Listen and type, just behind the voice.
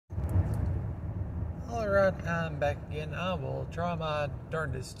Alright, I'm back again. I will try my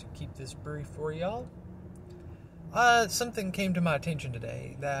darndest to keep this brief for y'all. Something came to my attention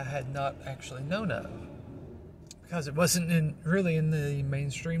today that I had not actually known of, because it wasn't really in the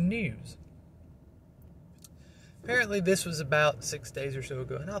mainstream news. Apparently this was about 6 days or so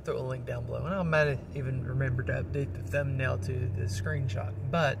ago, and I'll throw a link down below, and I might have even remembered to update the thumbnail to the screenshot.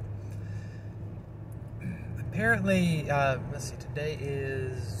 But apparently, let's see, today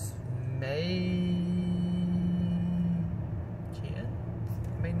is May 10th?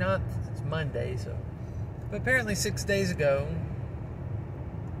 May 9th? It's Monday, so. But apparently 6 days ago,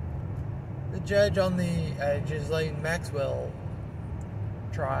 the judge on the Ghislaine Maxwell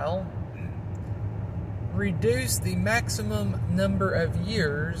trial reduced the maximum number of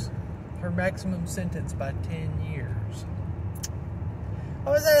years, her maximum sentence, by 10 years.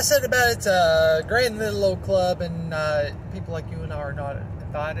 What was that I said about it's a great little old club and people like you and I are not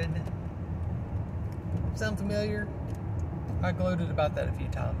invited? Sound familiar? I gloated about that a few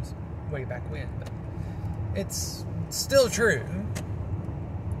times way back when, but it's still true.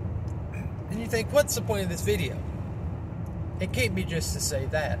 And you think, what's the point of this video? It can't be just to say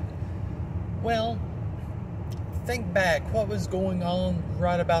that. Well, think back, what was going on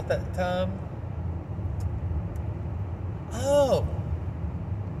right about that time? Oh,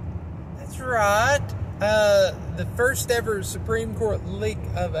 that's right. The first ever Supreme Court leak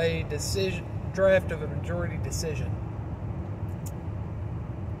of a draft of a majority decision.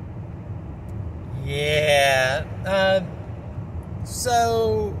 Yeah.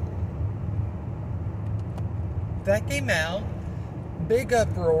 So that came out, big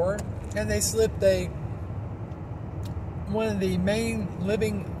uproar, and they slipped one of the main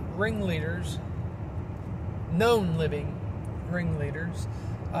known living ringleaders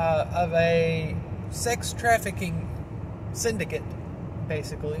of a sex trafficking syndicate,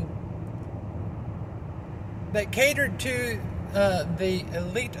 basically, that catered to the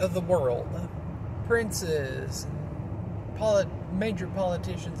elite of the world, princes, major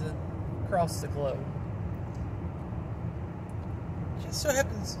politicians across the globe. Just so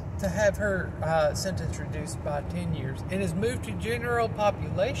happens to have her sentence reduced by 10 years and has moved to general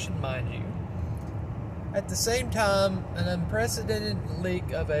population, mind you. At the same time, an unprecedented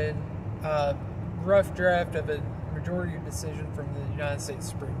leak of a rough draft of a majority decision from the United States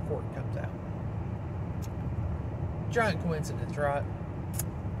Supreme Court comes out. Giant coincidence, right?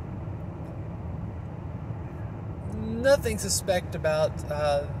 Nothing suspect about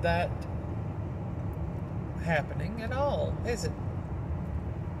that happening at all, is it?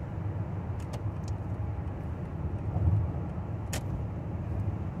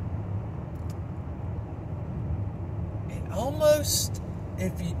 Almost,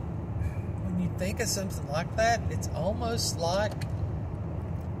 when you think of something like that, it's almost like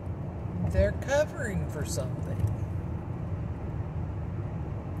they're covering for something.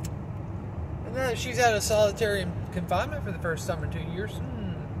 And now that she's out of solitary confinement for the first time in 2 years,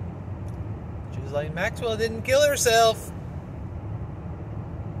 Ghislaine Maxwell didn't kill herself.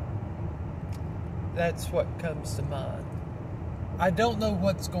 That's what comes to mind. I don't know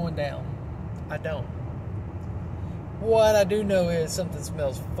what's going down. I don't. What I do know is something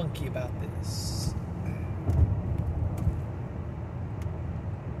smells funky about this.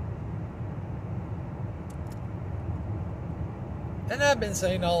 And I've been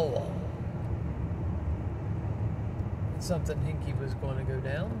saying all along something hinky was going to go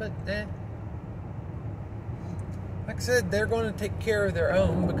down, but like I said, they're going to take care of their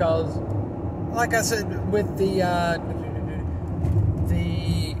own, because, like I said, with the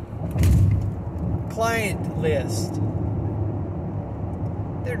client list,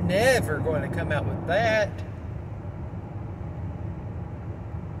 they're never going to come out with that.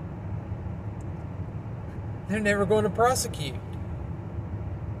 They're never going to prosecute.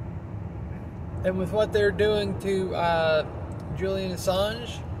 And with what they're doing to Julian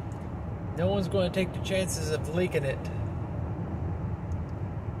Assange, no one's going to take the chances of leaking it.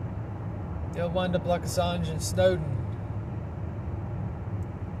 They'll wind up like Assange and Snowden.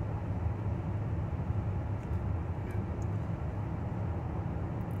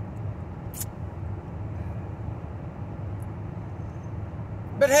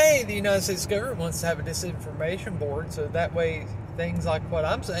 But hey, the United States government wants to have a disinformation board, so that way things like what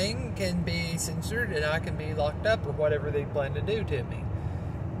I'm saying can be censored and I can be locked up or whatever they plan to do to me.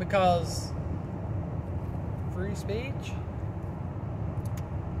 Because free speech,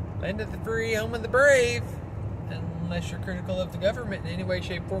 land of the free, home of the brave. Unless you're critical of the government in any way,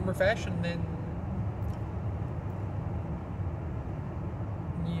 shape, form, or fashion, then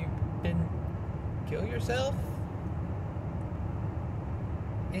you can kill yourself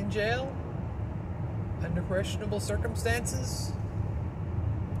in jail under questionable circumstances.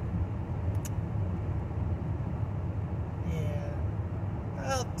 Yeah.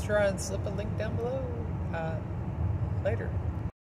 I'll try and slip a link down below later.